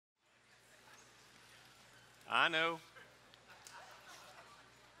I know.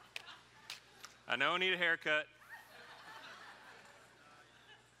 I know I need a haircut.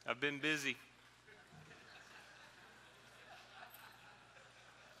 I've been busy.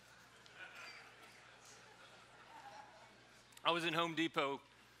 I was in Home Depot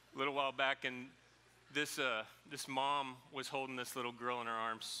a little while back, and this mom was holding this little girl in her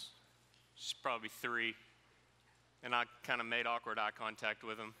arms. She's probably 3, and I kind of made awkward eye contact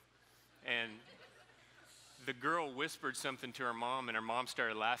with him. And the girl whispered something to her mom, and her mom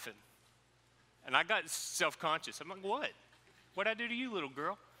started laughing. And I got self-conscious. I'm like, what? What'd I do to you, little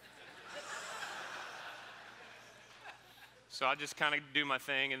girl? So I just kind of do my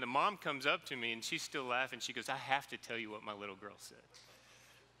thing, and the mom comes up to me, and she's still laughing. She goes, I have to tell you what my little girl said.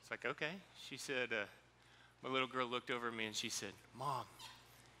 It's like, okay. She said, my little girl looked over at me, and she said, Mom,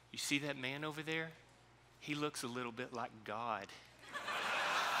 you see that man over there? He looks a little bit like God.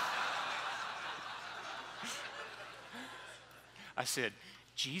 I said,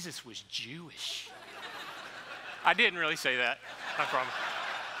 Jesus was Jewish. I didn't really say that, I promise.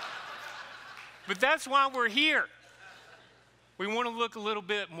 But that's why we're here. We want to look a little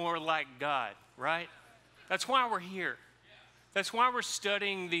bit more like God, right? That's why we're here. That's why we're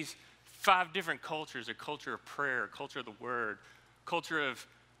studying these 5 different cultures: a culture of prayer, a culture of the word, culture of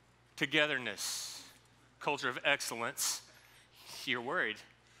togetherness, culture of excellence. You're worried.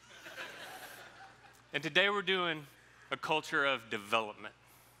 And today we're doing a culture of development.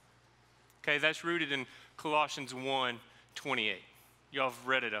 Okay, that's rooted in Colossians 1:28. Y'all have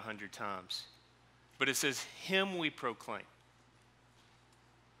read it 100 times. But it says, him we proclaim.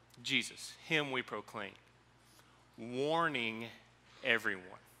 Jesus, him we proclaim, warning everyone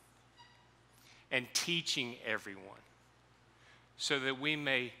and teaching everyone so that we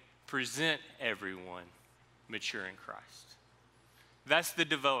may present everyone mature in Christ. That's the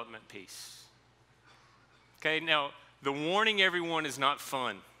development piece. Okay, now the warning everyone is not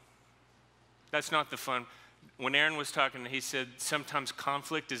fun. That's not the fun. When Aaron was talking, he said sometimes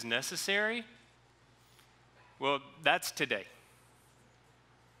conflict is necessary. Well, that's today.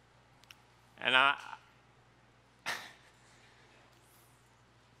 And I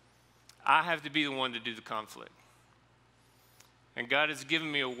have to be the one to do the conflict. And God has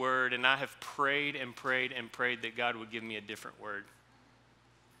given me a word, and I have prayed and prayed and prayed that God would give me a different word.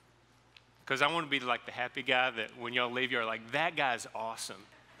 Because I want to be like the happy guy that when y'all leave, you're like, that guy's awesome.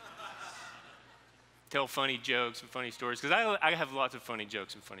 Tell funny jokes and funny stories, because I have lots of funny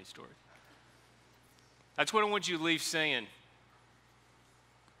jokes and funny stories. That's what I want you to leave saying.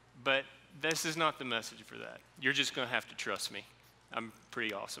 But this is not the message for that. You're just going to have to trust me. I'm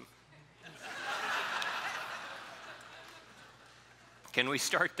pretty awesome. Can we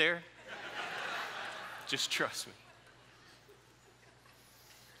start there? Just trust me.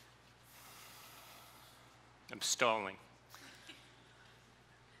 I'm stalling.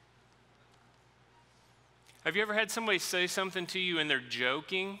 Have you ever had somebody say something to you and they're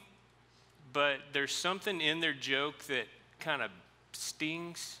joking, but there's something in their joke that kind of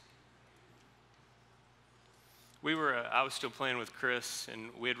stings? I was still playing with Chris, and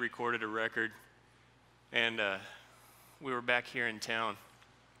we had recorded a record, and we were back here in town,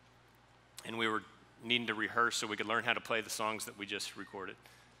 and we were needing to rehearse so we could learn how to play the songs that we just recorded,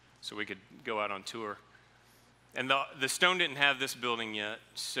 so we could go out on tour. And the Stone didn't have this building yet,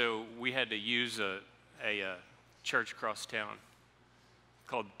 so we had to use a church across town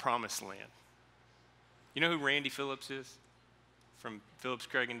called Promised Land. You know who Randy Phillips is? From Phillips,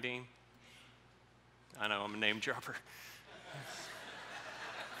 Craig, and Dean? I know, I'm a name dropper.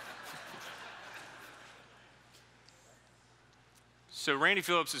 So Randy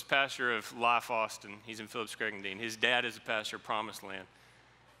Phillips is pastor of Life Austin. He's in Phillips, Craig, and Dean. His dad is a pastor of Promised Land.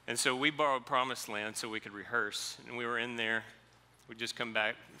 And so we borrowed Promised Land so we could rehearse. And we were in there. We'd just come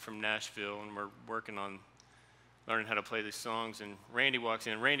back from Nashville, and we're working on learning how to play these songs. And Randy walks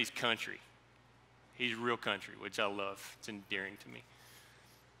in. Randy's country. He's real country, which I love. It's endearing to me.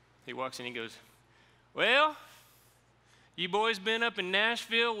 He walks in and he goes, well, you boys been up in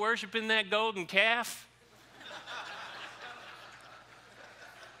Nashville worshiping that golden calf?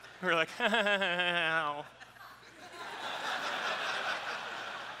 We're like, how?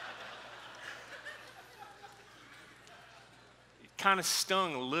 It kind of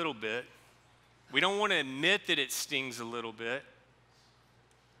stung a little bit. We don't want to admit that it stings a little bit,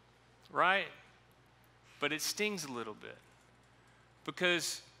 right? But it stings a little bit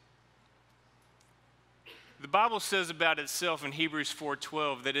because the Bible says about itself in Hebrews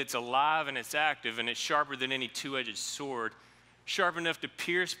 4:12 that it's alive and it's active and it's sharper than any two-edged sword, sharp enough to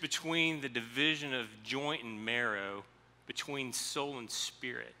pierce between the division of joint and marrow, between soul and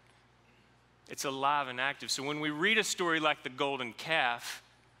spirit. It's alive and active. So when we read a story like the golden calf,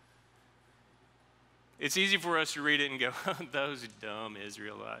 it's easy for us to read it and go, those dumb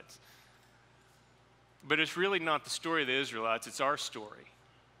Israelites. But it's really not the story of the Israelites, it's our story.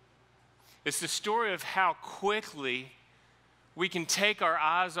 It's the story of how quickly we can take our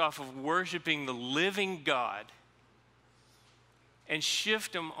eyes off of worshiping the living God and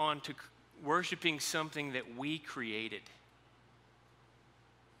shift them onto worshiping something that we created.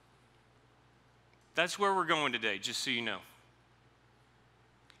 That's where we're going today, just so you know.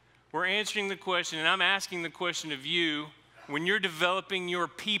 We're answering the question, and I'm asking the question of you, when you're developing your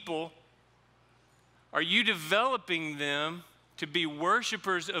people, are you developing them to be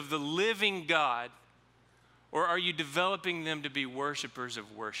worshipers of the living God, or are you developing them to be worshipers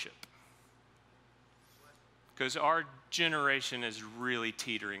of worship? Because our generation is really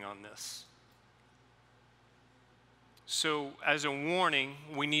teetering on this. So, as a warning,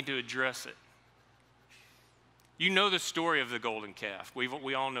 we need to address it. You know the story of the golden calf.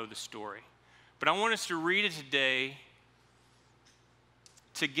 We all know the story. But I want us to read it today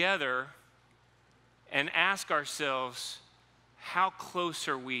together and ask ourselves, how close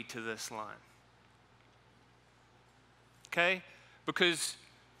are we to this line? Okay? Because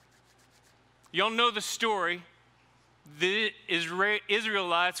y'all know the story. The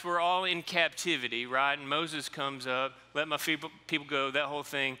Israelites were all in captivity, right? And Moses comes up, let my people go, that whole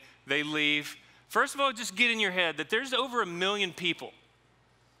thing. They leave. First of all, just get in your head that there's over 1 million people.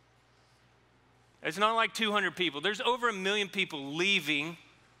 It's not like 200 people. There's over 1 million people leaving,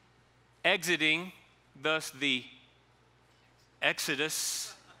 exiting, thus the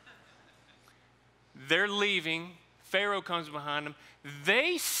Exodus. They're leaving. Pharaoh comes behind them.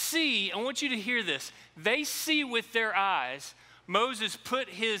 They see, I want you to hear this, they see with their eyes Moses put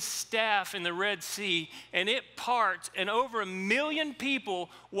his staff in the Red Sea and it parts, and over 1 million people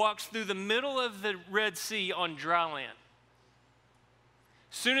walks through the middle of the Red Sea on dry land.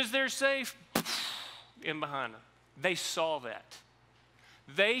 As soon as they're safe, in behind them. They saw that.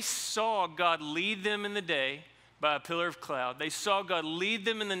 They saw God lead them in the day by a pillar of cloud. They saw God lead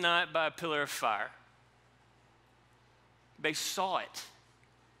them in the night by a pillar of fire. They saw it.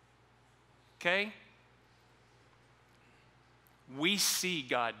 Okay? We see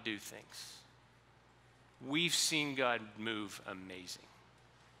God do things. We've seen God move amazing.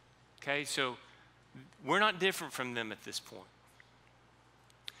 Okay? So we're not different from them at this point.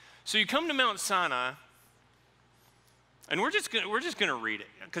 So you come to Mount Sinai, and we're just gonna read it,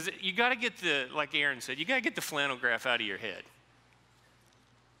 because you got to get the, like Aaron said, you got to get the flannel graph out of your head.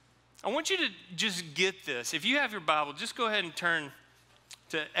 I want you to just get this. If you have your Bible, just go ahead and turn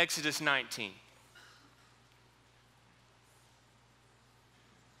to Exodus 19.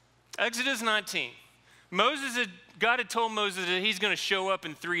 Exodus 19. God had told Moses that he's going to show up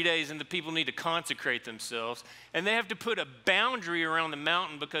in 3 days and the people need to consecrate themselves. And they have to put a boundary around the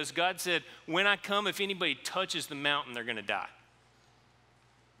mountain because God said, when I come, if anybody touches the mountain, they're going to die.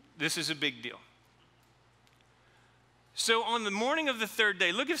 This is a big deal. So on the morning of the third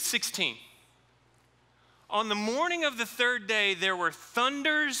day, look at 16. On the morning of the third day, there were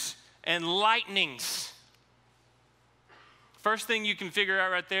thunders and lightnings. First thing you can figure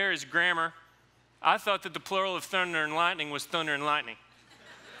out right there is grammar. I thought that the plural of thunder and lightning was thunder and lightning.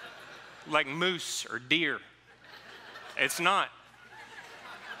 Like moose or deer. It's not.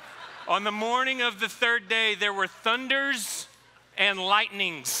 On the morning of the third day, there were thunders and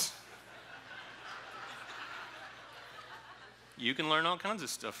lightnings. You can learn all kinds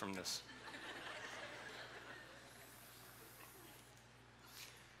of stuff from this.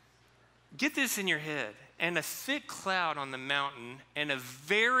 Get this in your head. And a thick cloud on the mountain and a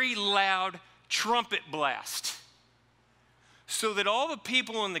very loud trumpet blast, so that all the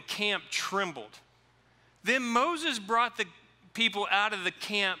people in the camp trembled. Then Moses brought the people out of the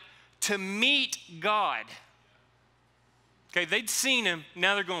camp to meet God. Okay, they'd seen him,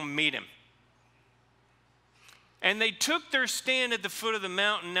 now they're going to meet him. And they took their stand at the foot of the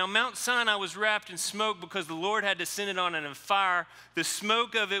mountain. Now Mount Sinai was wrapped in smoke because the Lord had descended on it in fire. The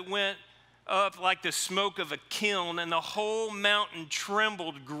smoke of it went up like the smoke of a kiln, and the whole mountain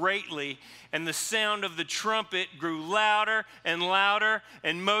trembled greatly, and the sound of the trumpet grew louder and louder,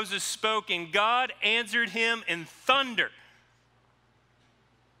 and Moses spoke, and God answered him in thunder.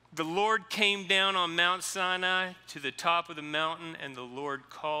 The Lord came down on Mount Sinai to the top of the mountain, and the Lord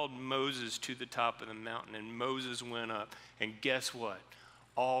called Moses to the top of the mountain, and Moses went up, and guess what?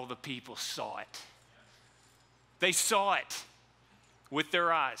 All the people saw it. They saw it with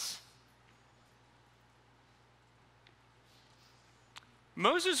their eyes.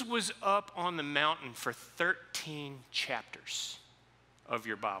 Moses was up on the mountain for 13 chapters of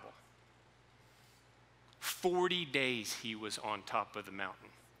your Bible. 40 days he was on top of the mountain.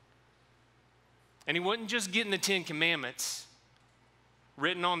 And he wasn't just getting the 10 Commandments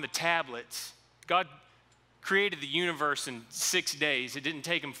written on the tablets. God created the universe in 6 days. It didn't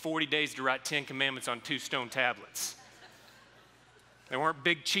take him 40 days to write 10 Commandments on 2 stone tablets. They weren't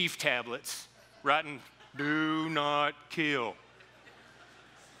big chief tablets writing, "Do not kill."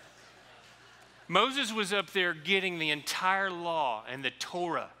 Moses was up there getting the entire law and the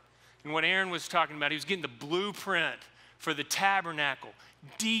Torah. And what Aaron was talking about, he was getting the blueprint for the tabernacle,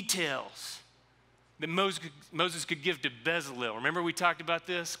 details that Moses could give to Bezalel. Remember we talked about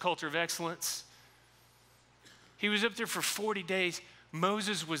this, culture of excellence? He was up there for 40 days.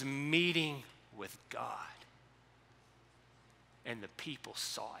 Moses was meeting with God. And the people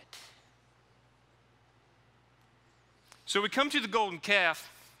saw it. So we come to the golden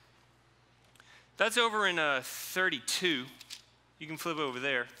calf. That's over in 32. You can flip over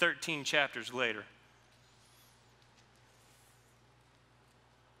there, 13 chapters later.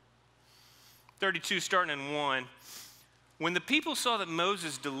 32 starting in 1. When the people saw that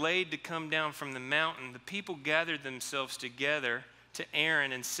Moses delayed to come down from the mountain, the people gathered themselves together to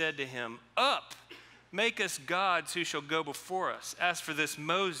Aaron and said to him, "Up, make us gods who shall go before us. As for this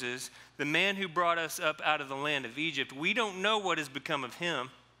Moses, the man who brought us up out of the land of Egypt, we don't know what has become of him."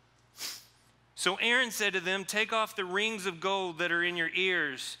 So Aaron said to them, "Take off the rings of gold that are in your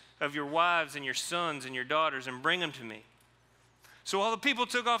ears of your wives and your sons and your daughters and bring them to me." So all the people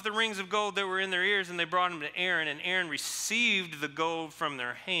took off the rings of gold that were in their ears and they brought them to Aaron. And Aaron received the gold from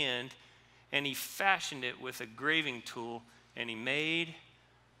their hand and he fashioned it with a graving tool and he made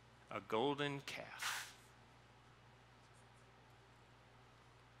a golden calf.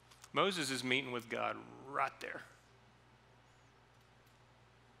 Moses is meeting with God right there.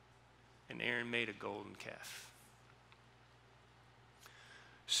 And Aaron made a golden calf.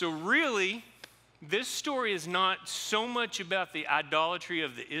 So really, this story is not so much about the idolatry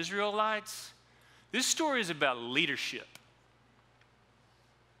of the Israelites. This story is about leadership.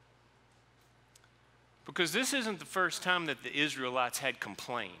 Because this isn't the first time that the Israelites had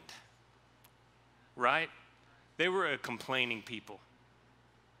complained, right? They were a complaining people.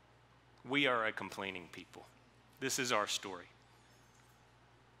 We are a complaining people. This is our story.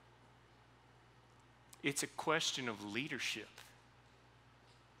 It's a question of leadership.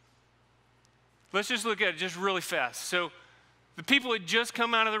 Let's just look at it just really fast. So the people had just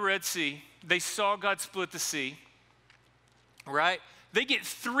come out of the Red Sea. They saw God split the sea, right? They get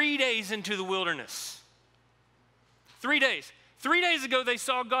 3 days into the wilderness. 3 days. 3 days ago, they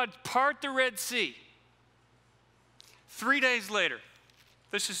saw God part the Red Sea. 3 days later,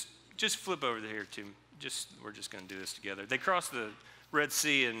 let's just flip over here to, we're just going to do this together. They crossed the Red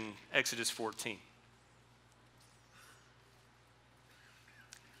Sea in Exodus 14.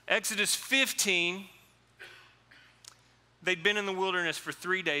 Exodus 15, they'd been in the wilderness for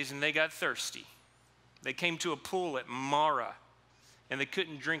 3 days and they got thirsty. They came to a pool at Marah and they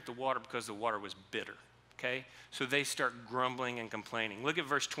couldn't drink the water because the water was bitter, okay? So they start grumbling and complaining. Look at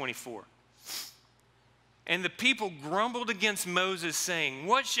verse 24. And the people grumbled against Moses saying,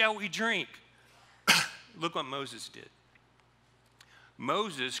 "What shall we drink?" Look what Moses did.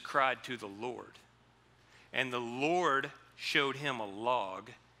 Moses cried to the Lord, and the Lord showed him a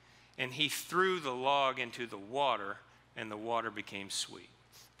log, and he threw the log into the water, and the water became sweet.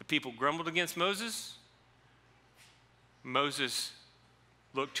 The people grumbled against Moses. Moses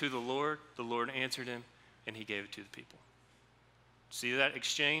looked to the Lord answered him, and he gave it to the people. See that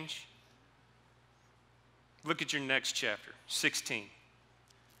exchange? Look at your next chapter, 16.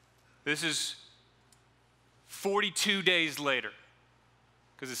 This is 42 days later,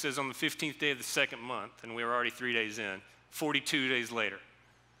 because it says on the 15th day of the second month, and we were already 3 days in, 42 days later.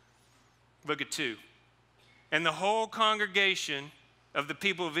 Look at 2. And the whole congregation of the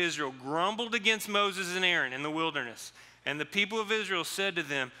people of Israel grumbled against Moses and Aaron in the wilderness. And the people of Israel said to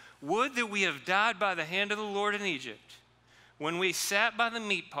them, "Would that we have died by the hand of the Lord in Egypt, when we sat by the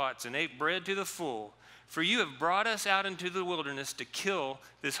meat pots and ate bread to the full. For you have brought us out into the wilderness to kill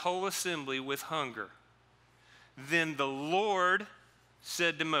this whole assembly with hunger." Then the Lord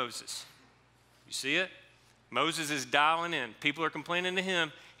said to Moses, you see it? Moses is dialing in. People are complaining to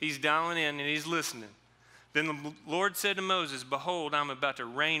him. He's dialing in and he's listening. Then the Lord said to Moses, "Behold, I'm about to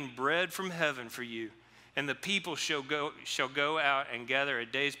rain bread from heaven for you, and the people shall go out and gather a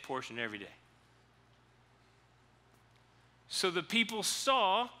day's portion every day." So the people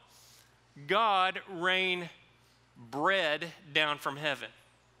saw God rain bread down from heaven,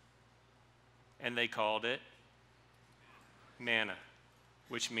 and they called it manna,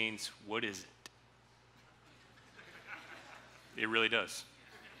 which means, what is it? It really does.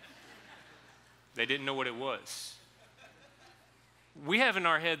 They didn't know what it was. We have in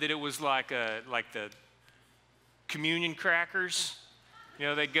our head that it was like the communion crackers. You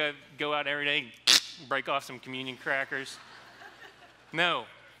know, they go out every day and break off some communion crackers. No.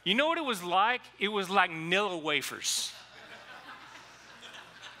 You know what it was like? It was like Nilla wafers.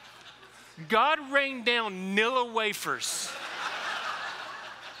 God rained down Nilla wafers.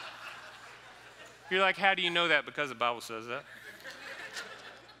 You're like, how do you know that? Because the Bible says that.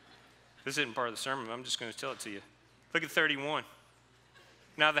 This isn't part of the sermon, but I'm just going to tell it to you. Look at 31.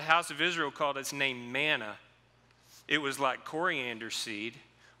 Now the house of Israel called its name manna. It was like coriander seed,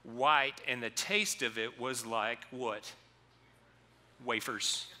 white, and the taste of it was like what?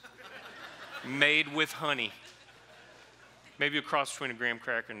 Wafers. Made with honey. Maybe a cross between a graham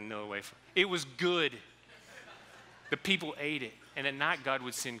cracker and a Nilla wafer. It was good. The people ate it. And at night, God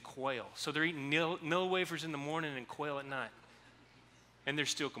would send quail. So they're eating Nilla wafers in the morning and quail at night. And they're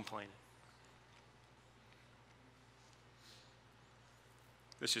still complaining.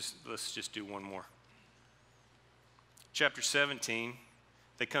 Let's just do one more. Chapter 17,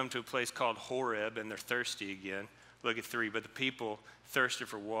 they come to a place called Horeb, and they're thirsty again. Look at 3. But the people thirsted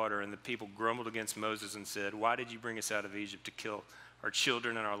for water, and the people grumbled against Moses and said, why did you bring us out of Egypt to kill our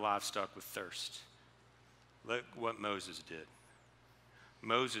children and our livestock with thirst? Look what Moses did.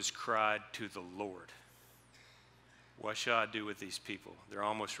 Moses cried to the Lord, what shall I do with these people? They're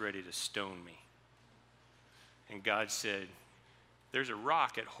almost ready to stone me. And God said, there's a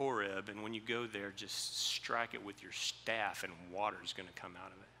rock at Horeb, and when you go there, just strike it with your staff, and water's going to come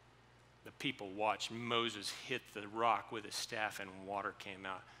out of it. The people watched Moses hit the rock with his staff, and water came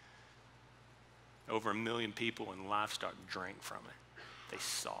out. Over 1 million people and livestock drank from it. They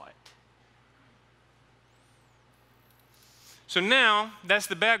saw it. So now, that's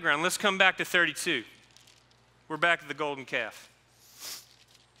the background. Let's come back to 32. We're back at the golden calf.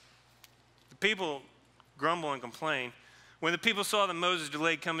 The people grumble and complain. When the people saw that Moses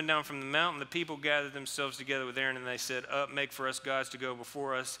delayed coming down from the mountain, the people gathered themselves together with Aaron, and they said, up, make for us gods to go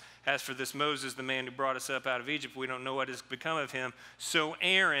before us. As for this Moses, the man who brought us up out of Egypt, we don't know what has become of him. So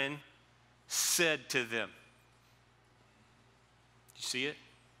Aaron said to them. You see it?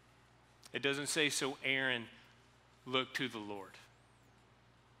 It doesn't say, so Aaron looked to the Lord.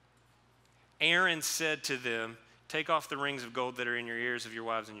 Aaron said to them, take off the rings of gold that are in your ears of your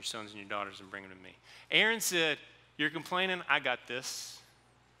wives and your sons and your daughters and bring them to me. Aaron said, you're complaining? I got this.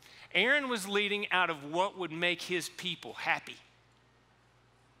 Aaron was leading out of what would make his people happy.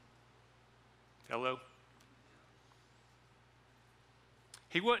 Hello?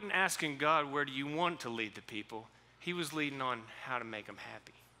 He wasn't asking God, where do you want to lead the people? He was leading on how to make them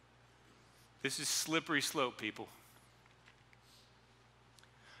happy. This is slippery slope, people.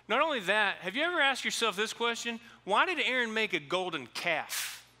 Not only that, have you ever asked yourself this question? Why did Aaron make a golden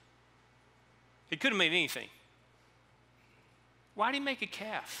calf? He could have made anything. Why did he make a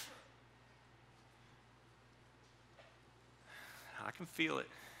calf? I can feel it.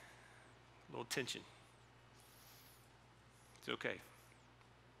 A little tension. It's okay.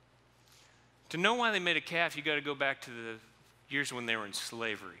 To know why they made a calf, you got to go back to the years when they were in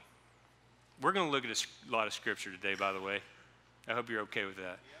slavery. We're going to look at a lot of scripture today, by the way. I hope you're okay with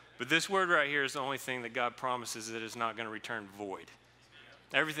that. But this word right here is the only thing that God promises that is not going to return void.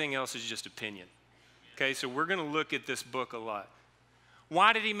 Everything else is just opinion. Okay, so we're going to look at this book a lot.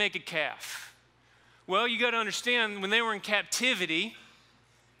 Why did he make a calf? Well, you got to understand, when they were in captivity,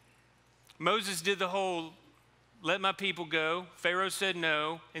 Moses did the whole, let my people go. Pharaoh said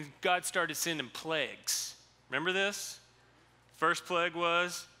no, and God started sending plagues. Remember this? First plague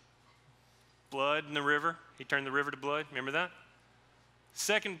was blood in the river. He turned the river to blood. Remember that?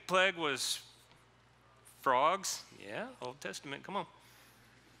 Second plague was frogs. Yeah, Old Testament, come on.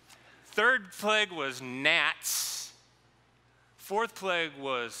 Third plague was gnats. Fourth plague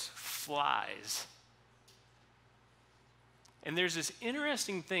was flies. And there's this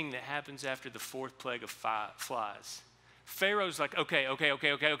interesting thing that happens after the fourth plague of flies. Pharaoh's like, okay. I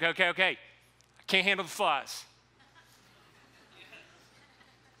can't handle the flies.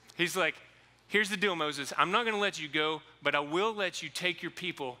 He's like, here's the deal, Moses. I'm not going to let you go, but I will let you take your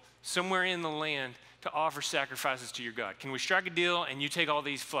people somewhere in the land to offer sacrifices to your God. Can we strike a deal and you take all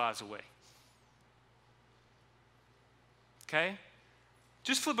these flies away? Okay?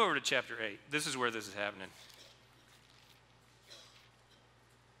 Just flip over to chapter 8. This is where this is happening.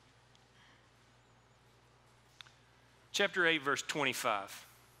 Chapter 8, verse 25.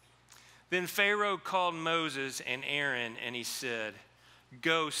 Then Pharaoh called Moses and Aaron, and he said,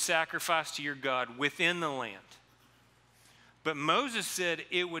 go sacrifice to your God within the land. But Moses said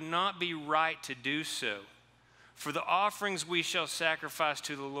it would not be right to do so. For the offerings we shall sacrifice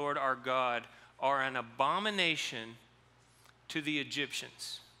to the Lord our God are an abomination to the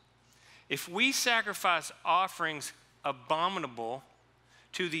Egyptians. If we sacrifice offerings abominable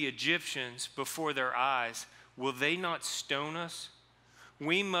to the Egyptians before their eyes, will they not stone us?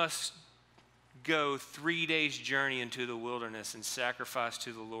 We must go 3 days' journey into the wilderness and sacrifice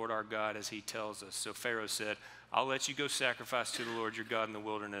to the Lord our God as he tells us. So Pharaoh said, I'll let you go sacrifice to the Lord your God in the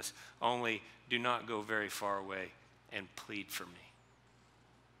wilderness, only do not go very far away and plead for me.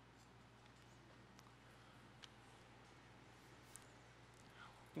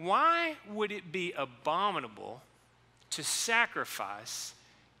 Why would it be abominable to sacrifice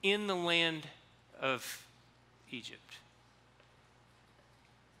in the land of Egypt?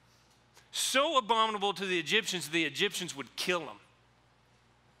 So abominable to the Egyptians would kill them.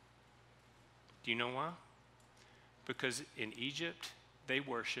 Do you know why? Because in Egypt, they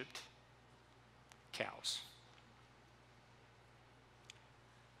worshiped cows.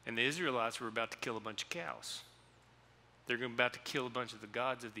 And the Israelites were about to kill a bunch of cows. They're about to kill a bunch of the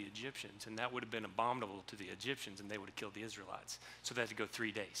gods of the Egyptians, and that would have been abominable to the Egyptians, and they would have killed the Israelites. So they had to go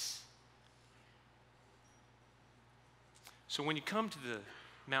 3 days. So when you come to the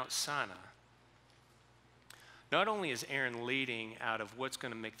Mount Sinai, not only is Aaron leading out of what's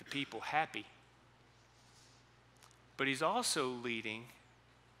going to make the people happy, but he's also leading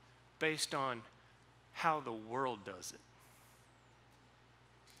based on how the world does it.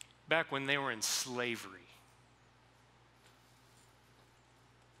 Back when they were in slavery.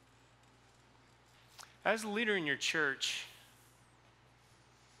 As a leader in your church,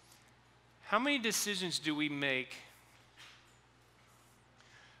 how many decisions do we make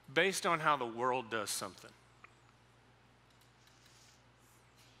based on how the world does something?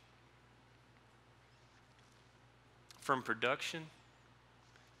 From production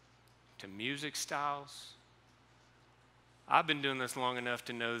to music styles. I've been doing this long enough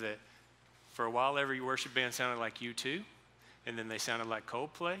to know that for a while every worship band sounded like U2, and then they sounded like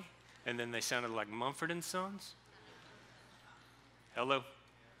Coldplay, and then they sounded like Mumford & Sons. Hello?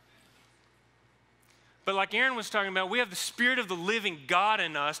 But like Aaron was talking about, we have the Spirit of the living God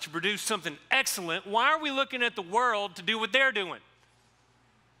in us to produce something excellent. Why are we looking at the world to do what they're doing?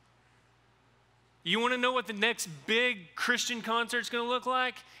 You want to know what the next big Christian concert's going to look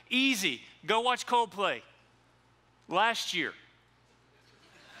like? Easy. Go watch Coldplay. Last year.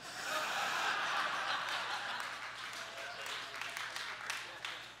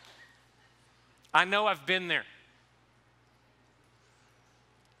 I know, I've been there.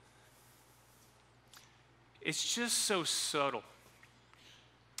 It's just so subtle.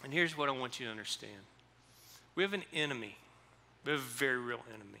 And here's what I want you to understand. We have an enemy. We have a very real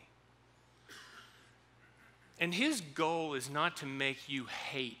enemy. And his goal is not to make you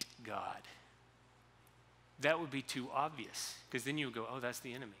hate God. That would be too obvious, because then you would go, oh, that's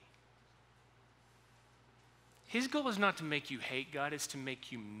the enemy. His goal is not to make you hate God, it's to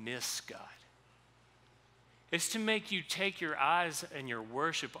make you miss God. It's to make you take your eyes and your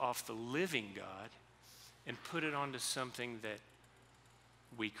worship off the living God and put it onto something that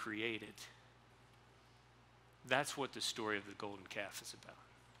we created. That's what the story of the golden calf is about.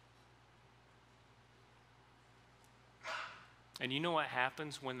 And you know what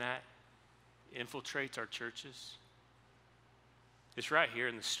happens when that infiltrates our churches? It's right here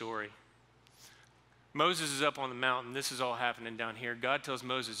in the story. Moses is up on the mountain. This is all happening down here. God tells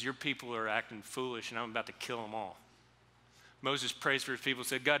Moses, your people are acting foolish and I'm about to kill them all. Moses prays for his people,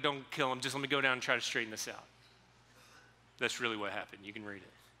 said, God, don't kill them. Just let me go down and try to straighten this out. That's really what happened. You can read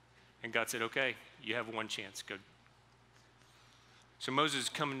it. And God said, okay, you have one chance. Go. So Moses is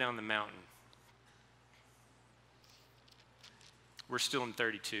coming down the mountain. We're still in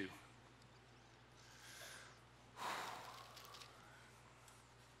 32.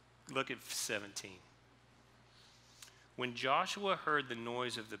 Look at 17. When Joshua heard the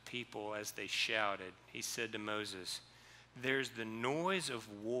noise of the people as they shouted, he said to Moses, there's the noise of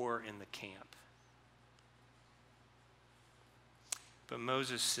war in the camp. But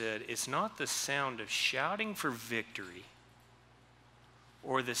Moses said, it's not the sound of shouting for victory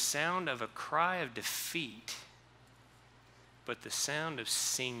or the sound of a cry of defeat, but the sound of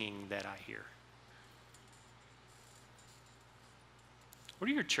singing that I hear. What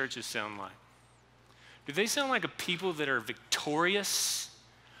do your churches sound like? Do they sound like a people that are victorious?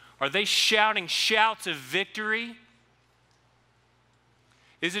 Are they shouting shouts of victory?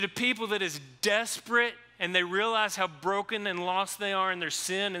 Is it a people that is desperate and they realize how broken and lost they are in their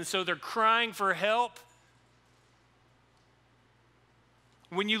sin, and so they're crying for help?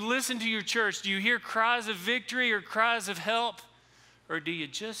 When you listen to your church, do you hear cries of victory or cries of help? Or do you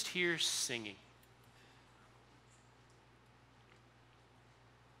just hear singing?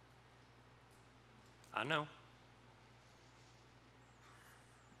 I know.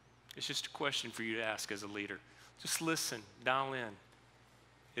 It's just a question for you to ask as a leader. Just listen, dial in.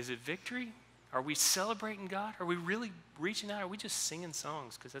 Is it victory? Are we celebrating God? Are we really reaching out? Are we just singing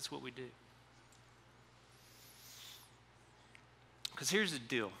songs? Because that's what we do. Because here's the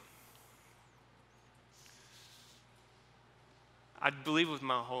deal. I believe with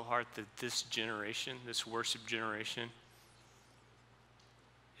my whole heart that this generation, this worship generation,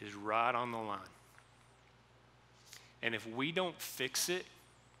 is right on the line. And if we don't fix it,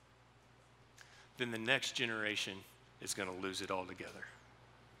 then the next generation is going to lose it altogether.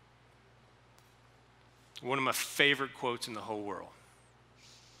 One of my favorite quotes in the whole world.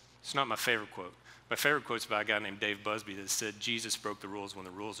 It's not my favorite quote. My favorite quote's by a guy named Dave Busby that said, Jesus broke the rules when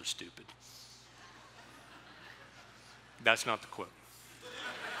the rules are stupid. That's not the quote.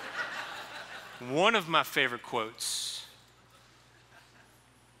 One of my favorite quotes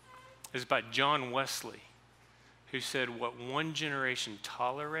is by John Wesley, who said, what one generation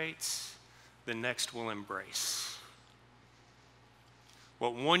tolerates, the next will embrace.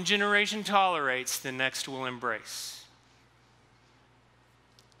 What one generation tolerates, the next will embrace.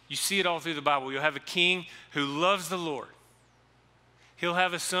 You see it all through the Bible. You'll have a king who loves the Lord. He'll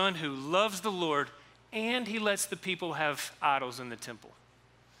have a son who loves the Lord, and he lets the people have idols in the temple.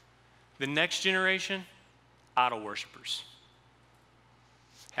 The next generation, idol worshipers.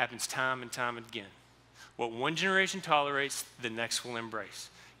 Happens time and time again. What one generation tolerates, the next will embrace.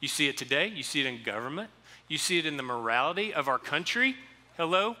 You see it today. You see it in government. You see it in the morality of our country.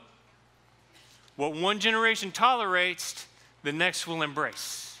 Hello? What one generation tolerates, the next will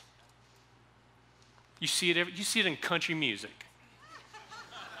embrace. You see it in country music.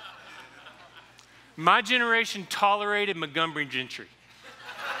 My generation tolerated Montgomery Gentry.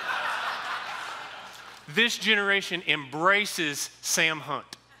 This generation embraces Sam Hunt.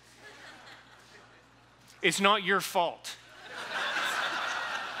 It's not your fault.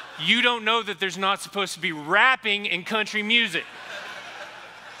 You don't know that there's not supposed to be rapping in country music.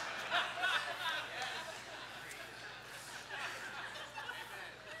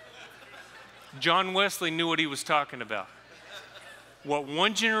 John Wesley knew what he was talking about. What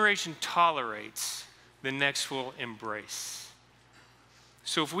one generation tolerates, the next will embrace.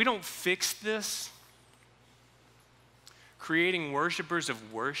 So if we don't fix this, creating worshipers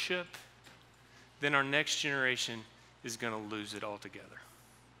of worship, then our next generation is going to lose it altogether.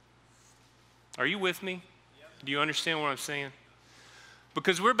 Are you with me? Yep. Do you understand what I'm saying?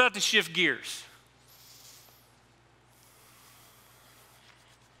 Because we're about to shift gears.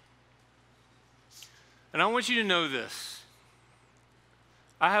 And I want you to know this.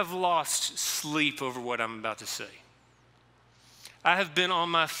 I have lost sleep over what I'm about to say. I have been on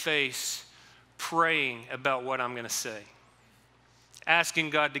my face praying about what I'm going to say, asking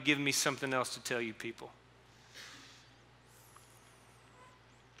God to give me something else to tell you people.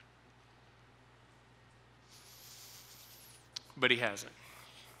 But he hasn't.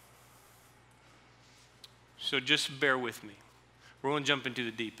 So just bear with me. We're going to jump into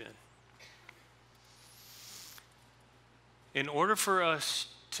the deep end. In order for us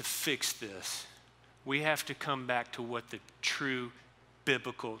to fix this, we have to come back to what the true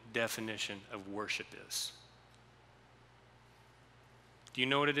biblical definition of worship is. Do you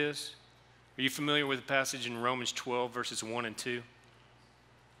know what it is? Are you familiar with the passage in Romans 12, verses 1 and 2?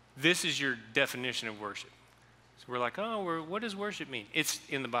 This is your definition of worship. So we're like, oh, what does worship mean? It's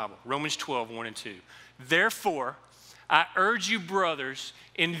in the Bible. Romans 12, 1 and 2. Therefore, I urge you, brothers,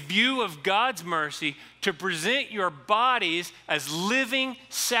 in view of God's mercy, to present your bodies as living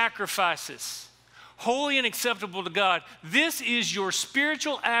sacrifices, holy and acceptable to God. This is your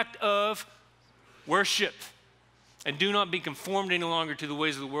spiritual act of worship. And do not be conformed any longer to the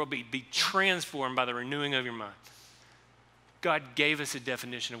ways of the world, but be transformed by the renewing of your mind. God gave us a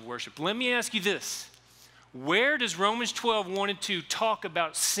definition of worship. Let me ask you this. Where does Romans 12, 1 and 2 talk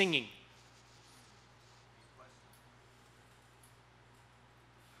about singing?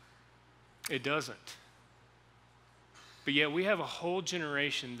 It doesn't. But yet we have a whole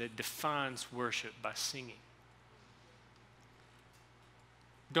generation that defines worship by singing.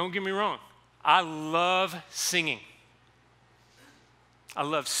 Don't get me wrong. I love singing. I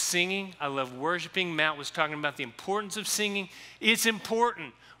love singing. I love worshiping. Matt was talking about the importance of singing. It's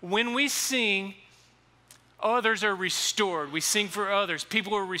important. When we sing, others are restored. We sing for others.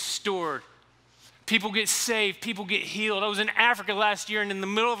 People are restored. People get saved. People get healed. I was in Africa last year, and in the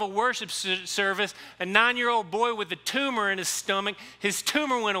middle of a worship service, a 9-year-old boy with a tumor in his stomach, his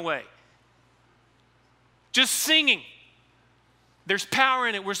tumor went away. Just singing. There's power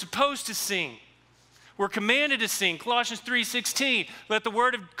in it. We're supposed to sing. We're commanded to sing. Colossians 3:16, let the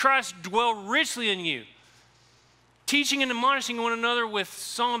word of Christ dwell richly in you, teaching and admonishing one another with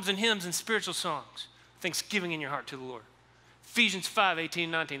psalms and hymns and spiritual songs, thanksgiving in your heart to the Lord. Ephesians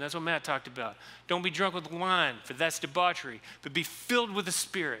 5:18-19, that's what Matt talked about. Don't be drunk with wine, for that's debauchery, but be filled with the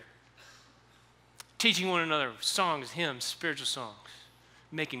Spirit. Teaching one another songs, hymns, spiritual songs,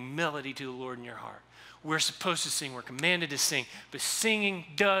 making melody to the Lord in your heart. We're supposed to sing, we're commanded to sing, but singing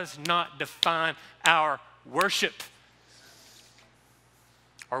does not define our worship.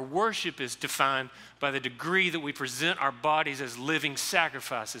 Our worship is defined by the degree that we present our bodies as living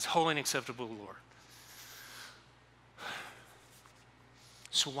sacrifices, holy and acceptable to the Lord.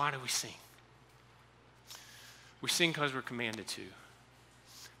 So why do we sing? We sing because we're commanded to.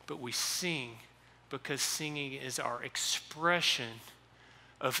 But we sing because singing is our expression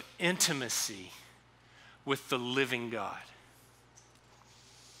of intimacy with the living God.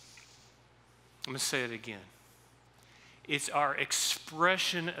 I'm going to say it again. It's our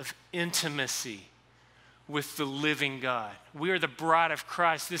expression of intimacy with the living God. We are the bride of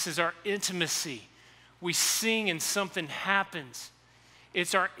Christ. This is our intimacy. We sing and something happens.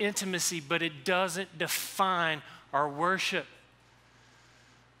 It's our intimacy, but it doesn't define our worship.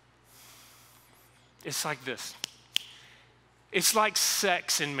 It's like this. It's like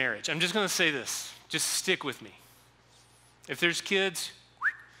sex in marriage. I'm just going to say this. Just stick with me. If there's kids,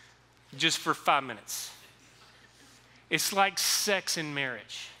 just for 5 minutes. It's like sex in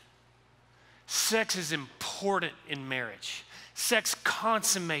marriage. Sex is important in marriage. Sex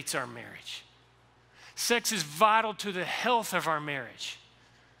consummates our marriage. Sex is vital to the health of our marriage.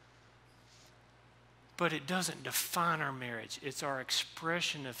 But it doesn't define our marriage. It's our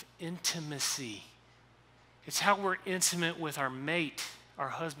expression of intimacy. It's how we're intimate with our mate, our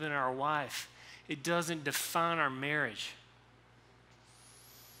husband, and our wife. It doesn't define our marriage.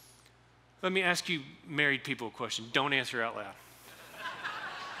 Let me ask you married people a question. Don't answer out loud.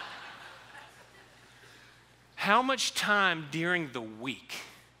 How much time during the week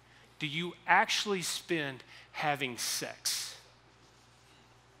do you actually spend having sex?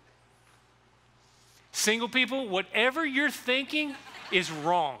 Single people, whatever you're thinking is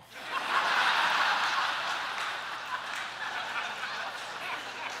wrong.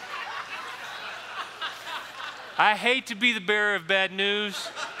 I hate to be the bearer of bad news.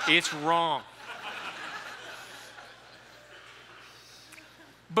 It's wrong.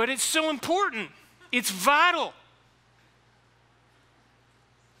 But it's so important. It's vital.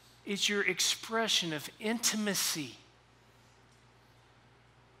 It's your expression of intimacy.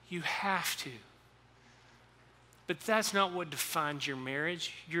 You have to. But that's not what defines your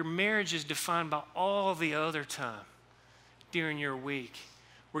marriage. Your marriage is defined by all the other time during your week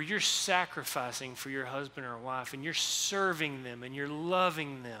where you're sacrificing for your husband or wife and you're serving them and you're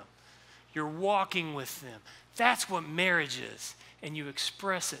loving them. You're walking with them. That's what marriage is. And you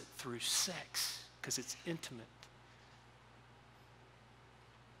express it through sex because it's intimate.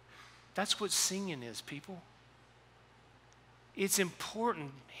 That's what singing is, people. It's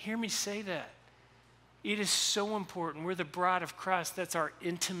important. Hear me say that. It is so important. We're the bride of Christ. That's our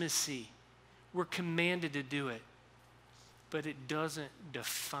intimacy. We're commanded to do it. But it doesn't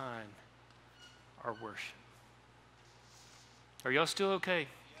define our worship. Are y'all still okay?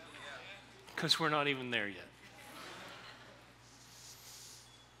 Because we're not even there yet.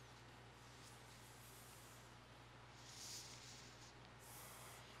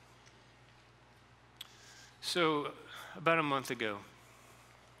 So, about a month ago,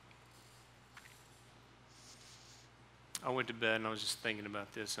 I went to bed and I was just thinking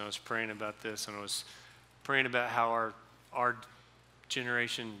about this, and I was praying about this, and I was praying about how our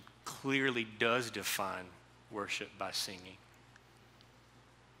generation clearly does define worship by singing.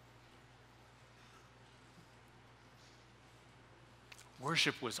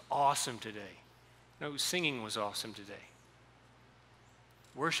 Worship was awesome today. No, singing was awesome today.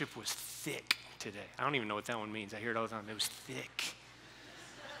 Worship was thick today. I don't even know what that one means. I hear it all the time. It was thick.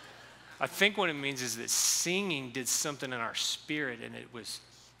 I think what it means is that singing did something in our spirit and it was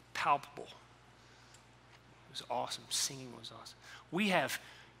palpable. It was awesome. Singing was awesome. We have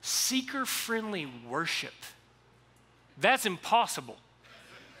seeker-friendly worship. That's impossible.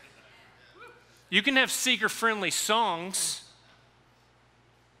 You can have seeker-friendly songs.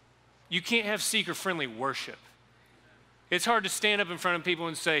 You can't have seeker-friendly worship. It's hard to stand up in front of people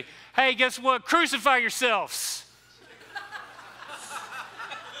and say, hey, guess what? Crucify yourselves.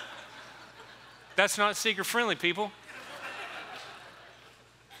 That's not seeker-friendly, people.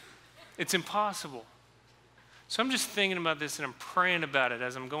 It's impossible. So I'm just thinking about this and I'm praying about it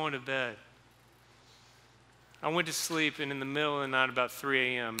as I'm going to bed. I went to sleep, and in the middle of the night, about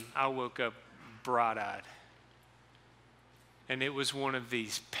 3 a.m., I woke up bright-eyed. And it was one of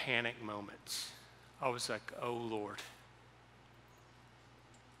these panic moments. I was like, oh, Lord.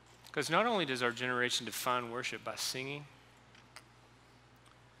 Because not only does our generation define worship by singing,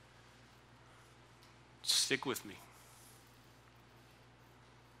 stick with me.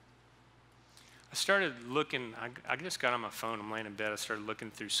 I started looking, I just got on my phone, I'm laying in bed, I started looking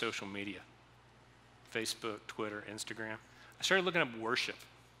through social media, Facebook, Twitter, Instagram. I started looking up worship.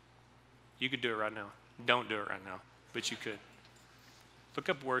 You could do it right now. Don't do it right now, but you could. Look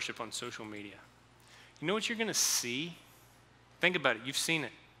up worship on social media. You know what you're going to see? Think about it. You've seen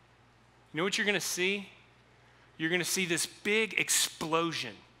it. You know what you're going to see? You're going to see this big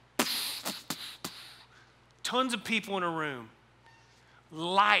explosion. Tons of people in a room.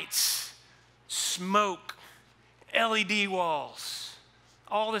 Lights, smoke, LED walls.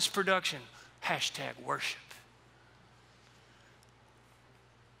 All this production. Hashtag worship.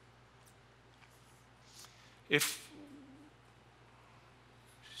 If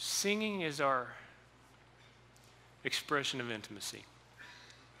singing is our expression of intimacy,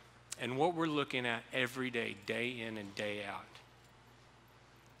 and what we're looking at every day, day in and day out,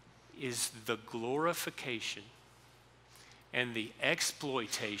 is the glorification and the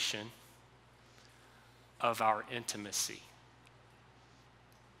exploitation of our intimacy.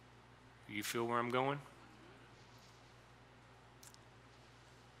 You feel where I'm going?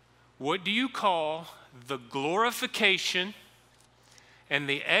 What do you call the glorification and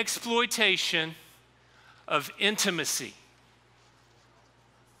the exploitation of intimacy?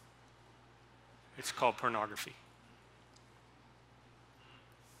 It's called pornography.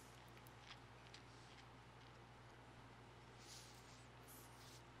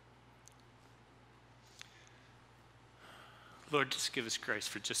 Lord, just give us grace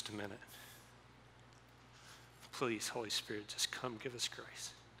for just a minute. Please, Holy Spirit, just come give us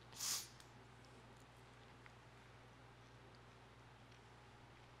grace.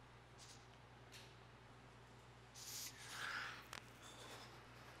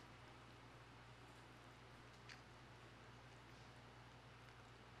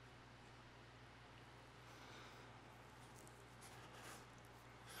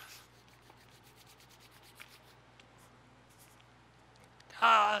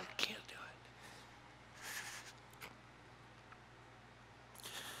 I can't do it.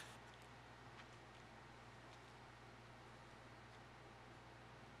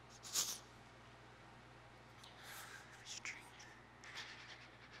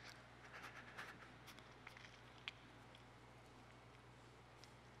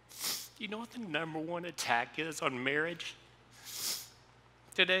 You know what the number one attack is on marriage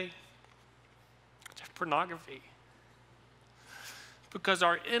today? It's pornography. Because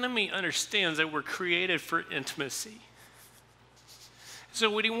our enemy understands that we're created for intimacy. So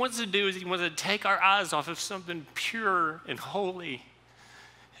what he wants to do is he wants to take our eyes off of something pure and holy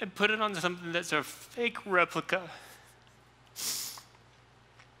and put it on something that's a fake replica.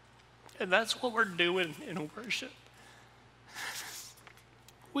 And that's what we're doing in worship.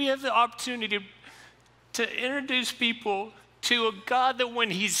 We have the opportunity to introduce people to a God that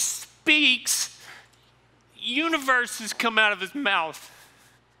when he speaks, universes come out of his mouth.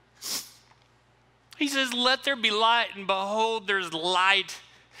 He says, let there be light, and behold, there's light.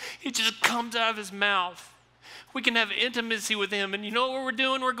 It just comes out of his mouth. We can have intimacy with him. And you know what we're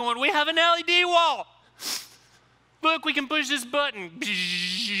doing? We're going, we have an LED wall. Look, we can push this button, and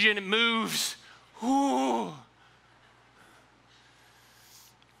it moves. Ooh.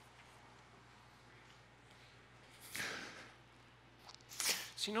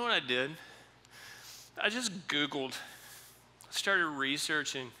 So you know what I did? I just Googled, started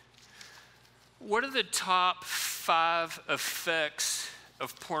researching, what are the top 5 effects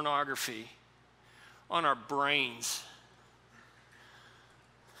of pornography on our brains?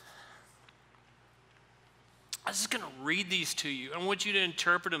 I'm just going to read these to you. I want you to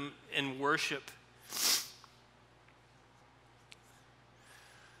interpret them in worship.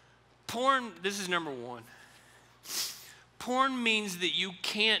 Porn, this is number 1. Porn means that you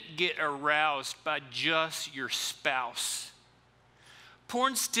can't get aroused by just your spouse.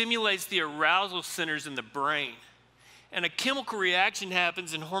 Porn stimulates the arousal centers in the brain, and a chemical reaction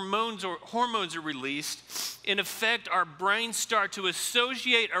happens and hormones are released. In effect, our brains start to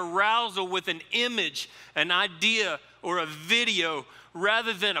associate arousal with an image, an idea, or a video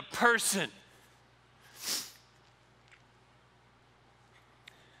rather than a person.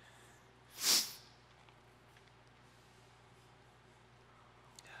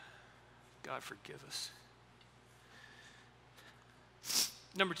 God forgive us.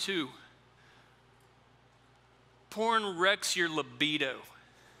 Number 2, porn wrecks your libido.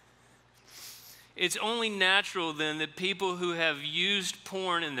 it's only natural then that people who have used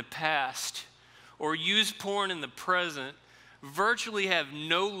porn in the past or use porn in the present virtually have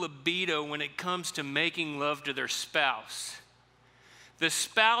no libido when it comes to making love to their spouse. The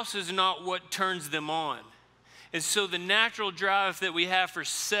spouse is not what turns them on. And so the natural drive that we have for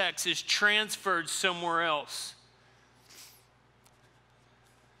sex is transferred somewhere else.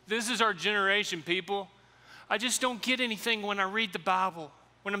 This is our generation, people. I just don't get anything when I read the Bible.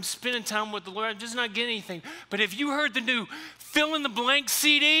 When I'm spending time with the Lord, I'm just not getting anything. But if you heard the new Fill in the Blank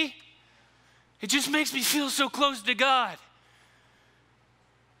CD, it just makes me feel so close to God.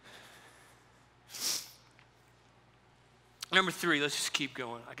 Number 3, let's just keep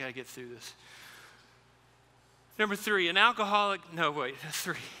going. I got to get through this. Number 3,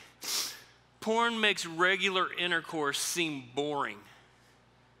 porn makes regular intercourse seem boring.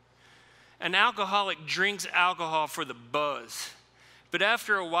 An alcoholic drinks alcohol for the buzz, but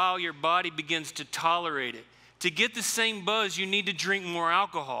after a while your body begins to tolerate it. To get the same buzz, you need to drink more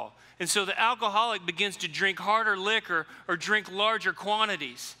alcohol. And so the alcoholic begins to drink harder liquor or drink larger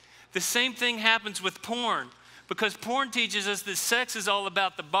quantities. The same thing happens with porn, because porn teaches us that sex is all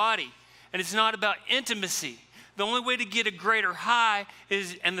about the body, and it's not about intimacy. The only way to get a greater high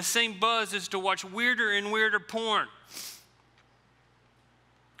and the same buzz is to watch weirder and weirder porn.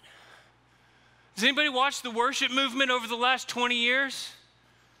 Has anybody watched the worship movement over the last 20 years?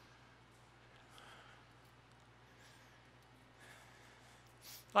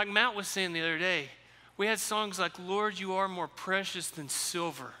 Like Matt was saying the other day, we had songs like, Lord, you are more precious than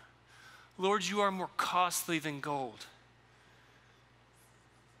silver. Lord, you are more costly than gold.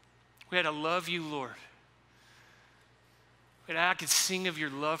 We had I love you, Lord. We had I could sing of your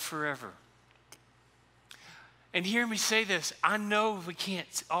love forever. And hear me say this, I know we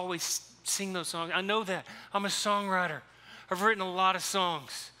can't always sing those songs. I know that. I'm a songwriter. I've written a lot of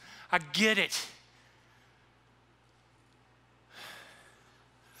songs. I get it.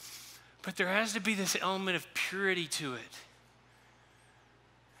 But there has to be this element of purity to it,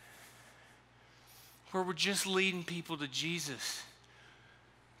 where we're just leading people to Jesus.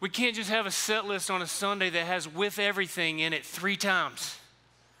 We can't just have a set list on a Sunday that has with everything in it 3 times.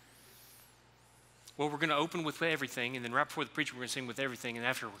 Well, we're going to open with everything, and then right before the preacher, we're going to sing with everything, and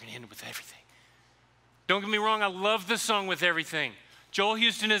after, we're going to end it with everything. Don't get me wrong, I love the song With Everything. Joel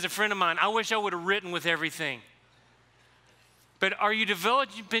Houston is a friend of mine. I wish I would have written With Everything. But are you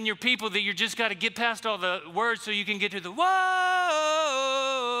developing your people that you just got to get past all the words so you can get to the whoa,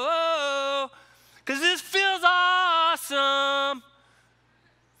 because this feels awesome.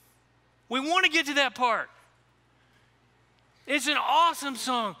 We want to get to that part. It's an awesome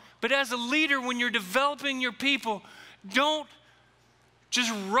song. But as a leader, when you're developing your people, don't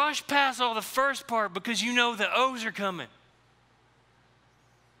just rush past all the first part because you know the O's are coming.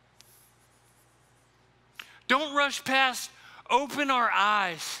 Don't rush past, open our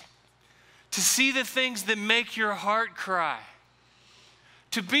eyes to see the things that make your heart cry.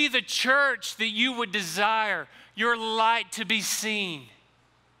 To be the church that you would desire, your light to be seen.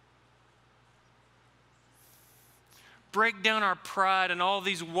 Break down our pride and all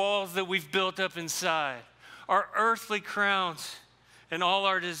these walls that we've built up inside. Our earthly crowns and all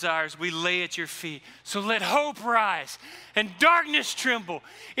our desires we lay at your feet. So let hope rise and darkness tremble.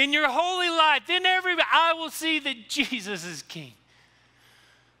 In your holy light, then every eye will see that Jesus is King.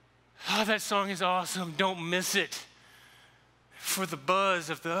 Oh, that song is awesome. Don't miss it for the buzz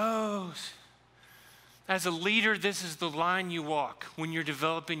of the O's. As a leader, this is the line you walk when you're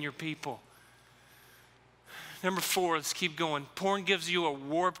developing your people. Number 4, let's keep going. Porn gives you a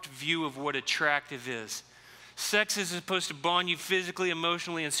warped view of what attractive is. Sex is supposed to bond you physically,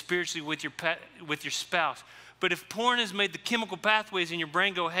 emotionally, and spiritually with your spouse. But if porn has made the chemical pathways in your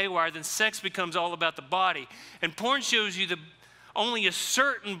brain go haywire, then sex becomes all about the body. And porn shows you that only a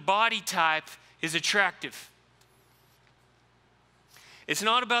certain body type is attractive. It's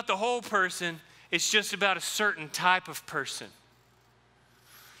not about the whole person, it's just about a certain type of person.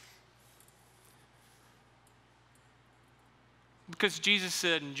 Because Jesus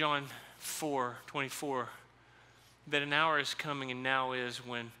said in John 4:24 that an hour is coming and now is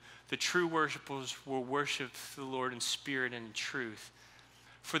when the true worshipers will worship the Lord in spirit and in truth.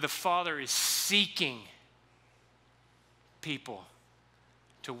 For the Father is seeking people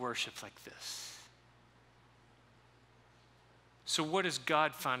to worship like this. So what does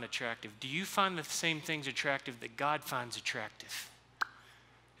God find attractive? Do you find the same things attractive that God finds attractive?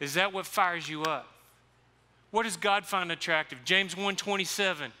 Is that what fires you up? What does God find attractive? James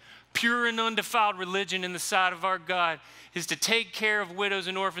 1:27, pure and undefiled religion in the sight of our God is to take care of widows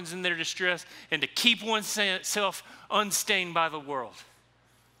and orphans in their distress and to keep oneself unstained by the world.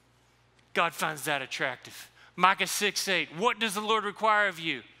 God finds that attractive. Micah 6:8, what does the Lord require of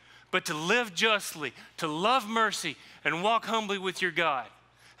you? But to live justly, to love mercy, and walk humbly with your God.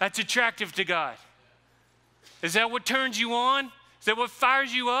 That's attractive to God. Is that what turns you on? Is that what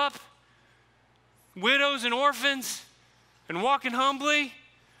fires you up? Widows and orphans and walking humbly?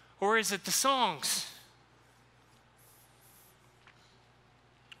 Or is it the songs?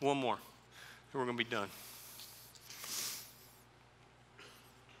 One more, and we're going to be done.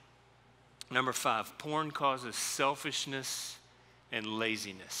 Number 5, porn causes selfishness and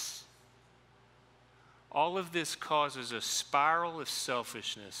laziness. All of this causes a spiral of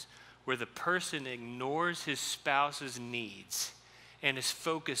selfishness where the person ignores his spouse's needs and is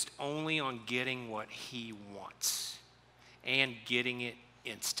focused only on getting what he wants and getting it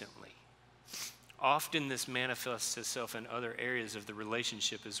instantly. Often this manifests itself in other areas of the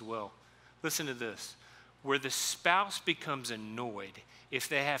relationship as well. Listen to this. Where the spouse becomes annoyed if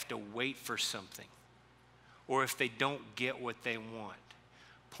they have to wait for something or if they don't get what they want.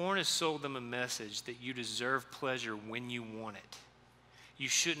 Porn has sold them a message that you deserve pleasure when you want it. You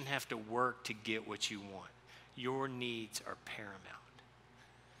shouldn't have to work to get what you want. Your needs are paramount.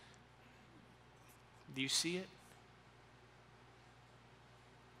 Do you see it?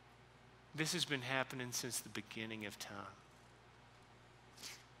 This has been happening since the beginning of time.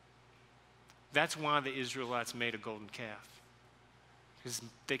 That's why the Israelites made a golden calf, because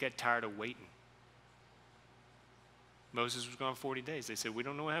they got tired of waiting. Moses was gone 40 days. They said, we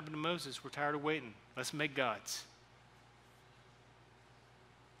don't know what happened to Moses. We're tired of waiting. Let's make gods.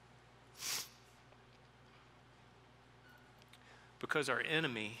 Because our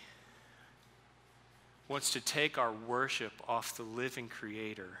enemy wants to take our worship off the living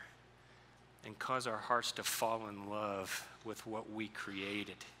Creator and cause our hearts to fall in love with what we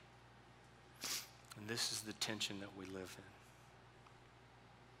created. And this is the tension that we live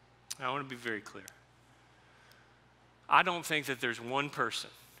in. I want to be very clear. I don't think that there's one person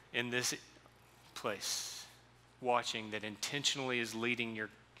in this place watching that intentionally is leading your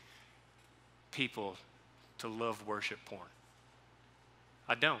people to love worship porn.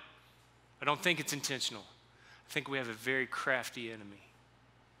 I don't. I don't think it's intentional. I think we have a very crafty enemy.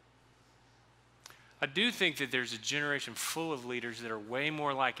 I do think that there's a generation full of leaders that are way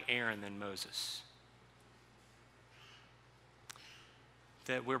more like Aaron than Moses.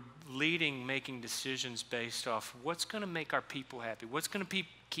 That we're leading, making decisions based off what's going to make our people happy, what's going to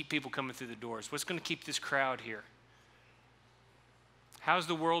keep people coming through the doors, what's going to keep this crowd here. How's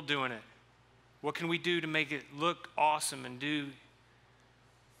the world doing it? What can we do to make it look awesome and do?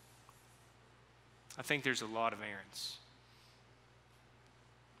 I think there's a lot of Aarons.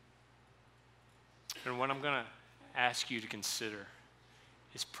 And what I'm going to ask you to consider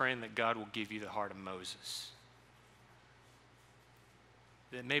is praying that God will give you the heart of Moses.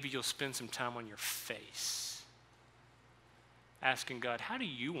 That maybe you'll spend some time on your face asking God, how do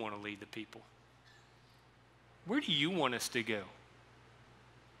you want to lead the people? Where do you want us to go?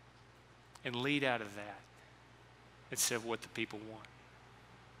 And lead out of that instead of what the people want.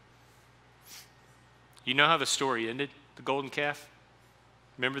 You know how the story ended, the golden calf?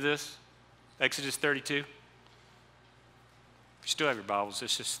 Remember this? Exodus 32. If you still have your Bibles,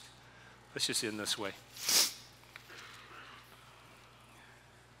 let's just end this way.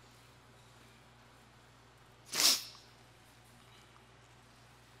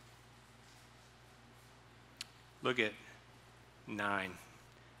 Look at 9.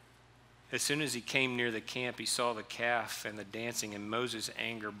 As soon as he came near the camp, he saw the calf and the dancing, and Moses'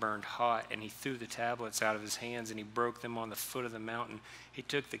 anger burned hot, and he threw the tablets out of his hands, and he broke them on the foot of the mountain. He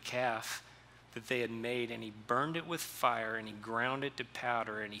took the calf that they had made, and he burned it with fire, and he ground it to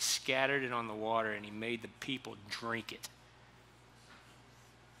powder, and he scattered it on the water, and he made the people drink it.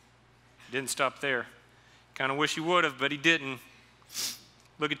 Didn't stop there. Kind of wish he would have, but he didn't.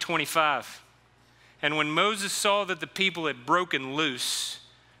 Look at 25. And when Moses saw that the people had broken loose,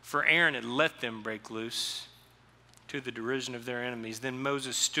 for Aaron had let them break loose to the derision of their enemies, then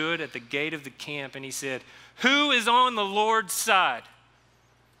Moses stood at the gate of the camp, and he said, who is on the Lord's side?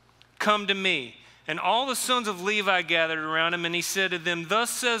 Come to me. And all the sons of Levi gathered around him, and he said to them, thus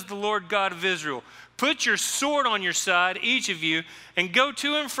says the Lord God of Israel, put your sword on your side, each of you, and go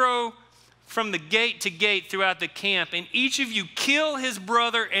to and fro from the gate to gate throughout the camp, and each of you kill his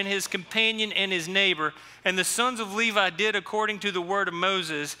brother and his companion and his neighbor. And the sons of Levi did according to the word of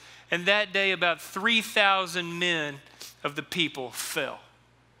Moses, and that day about 3,000 men of the people fell.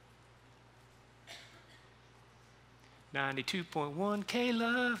 92.1K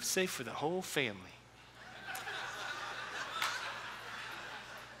love, safe for the whole family.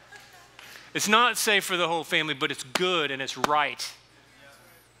 It's not safe for the whole family, but it's good and it's right.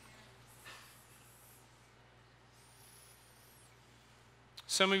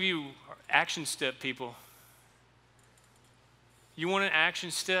 Some of you are action step people. You want an action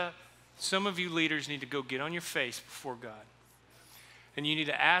step? Some of you leaders need to go get on your face before God. And you need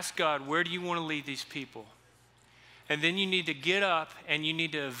to ask God, where do you want to lead these people? And then you need to get up and you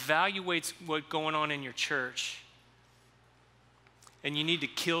need to evaluate what's going on in your church. And you need to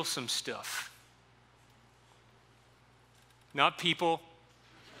kill some stuff. Not people.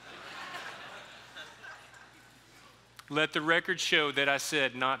 Let the record show that I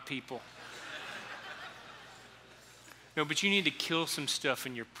said not people. No, but you need to kill some stuff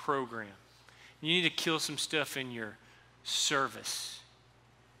in your program. You need to kill some stuff in your service.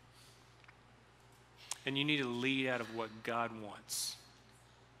 And you need to lead out of what God wants.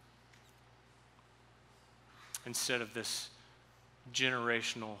 Instead of this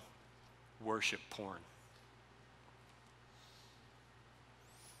generational worship porn.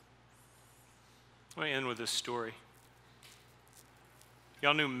 Let me end with this story.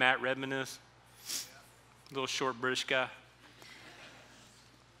 Y'all know who Matt Redman is? Little short British guy.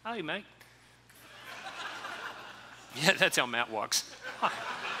 Howdy, mate. Yeah, that's how Matt walks.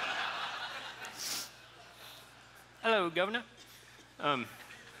 Hello, Governor.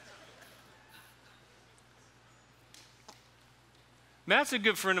 Matt's a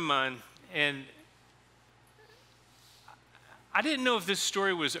good friend of mine, and I didn't know if this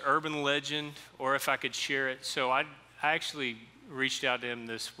story was urban legend or if I could share it, so I actually reached out to him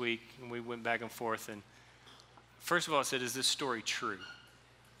this week, and we went back and forth, and first of all, I said, is this story true?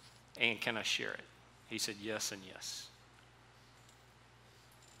 And can I share it? He said yes and yes.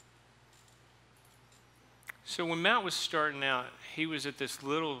 So when Matt was starting out, he was at this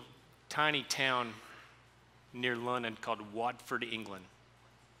little tiny town near London called Watford, England,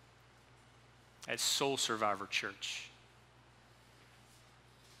 at Soul Survivor Church.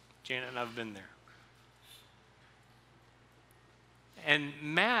 Janet and I have been there. And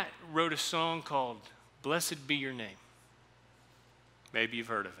Matt wrote a song called Blessed Be Your Name. Maybe you've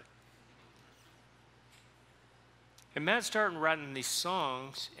heard of it. And Matt started writing these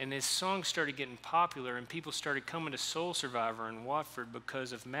songs, and his songs started getting popular, and people started coming to Soul Survivor in Watford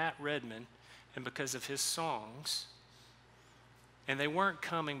because of Matt Redman and because of his songs. And they weren't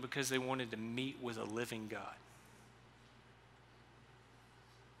coming because they wanted to meet with a living God.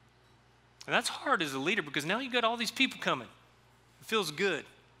 And that's hard as a leader because now you've got all these people coming. It feels good.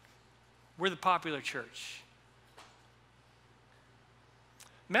 We're the popular church.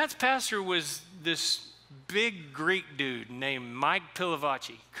 Matt's pastor was this big Greek dude named Mike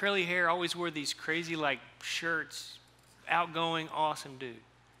Pilavachi. Curly hair, always wore these crazy like shirts, outgoing, awesome dude.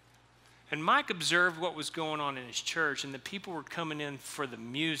 And Mike observed what was going on in his church, and the people were coming in for the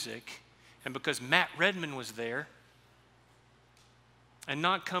music, and because Matt Redman was there, and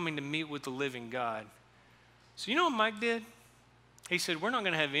not coming to meet with the living God. So you know what Mike did? He said, we're not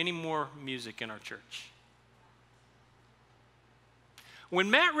going to have any more music in our church.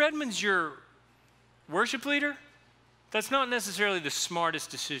 When Matt Redman's your worship leader, that's not necessarily the smartest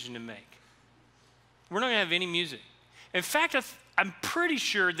decision to make. We're not going to have any music. In fact, I'm pretty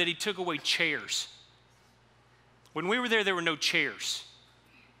sure that he took away chairs. When we were there were no chairs.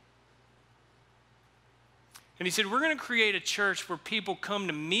 And he said, we're going to create a church where people come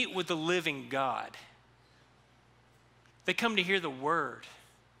to meet with the living God. They come to hear the word.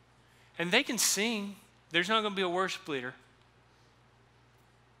 And they can sing. There's not going to be a worship leader.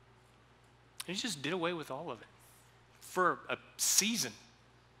 And he just did away with all of it for a season.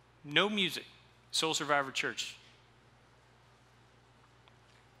 No music. Soul Survivor Church.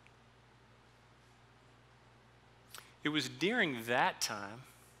 It was during that time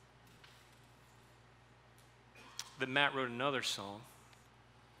that Matt wrote another song.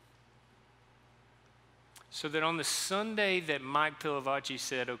 So that on the Sunday that Mike Pilavachi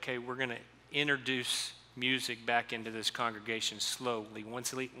said, okay, we're going to introduce music back into this congregation slowly,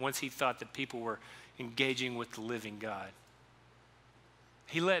 once he thought that people were engaging with the living God,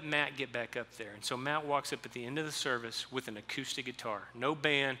 he let Matt get back up there. And so Matt walks up at the end of the service with an acoustic guitar. No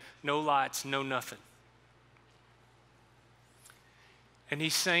band, no lights, no nothing. And he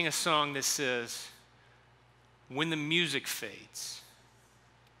sang a song that says, when the music fades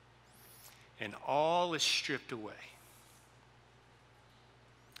and all is stripped away,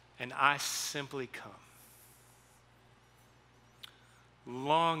 and I simply come,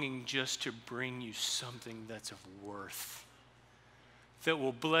 longing just to bring you something that's of worth, that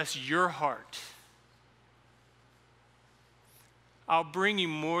will bless your heart. I'll bring you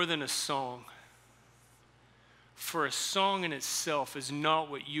more than a song, for a song in itself is not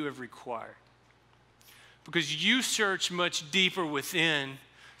what you have required. Because you search much deeper within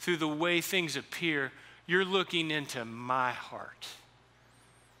through the way things appear, you're looking into my heart.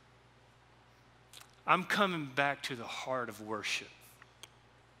 I'm coming back to the heart of worship.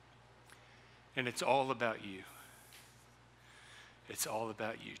 And it's all about you. It's all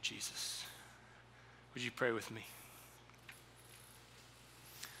about you, Jesus. Would you pray with me?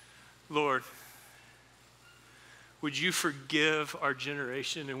 Lord, would you forgive our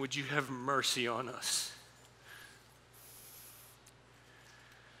generation and would you have mercy on us?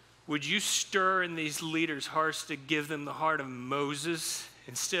 Would you stir in these leaders' hearts to give them the heart of Moses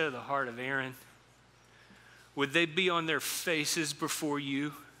instead of the heart of Aaron? Would they be on their faces before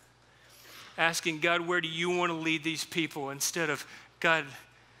you, asking, God, where do you want to lead these people? Instead of, God,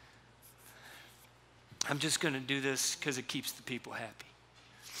 I'm just going to do this because it keeps the people happy.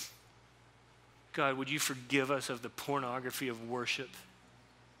 God, would you forgive us of the pornography of worship?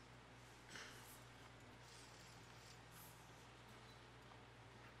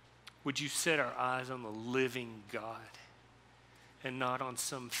 Would you set our eyes on the living God and not on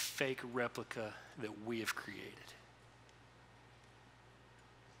some fake replica that we have created?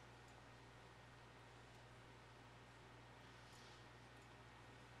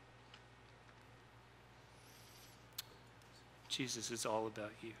 Jesus, it's all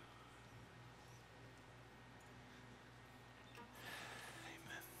about you.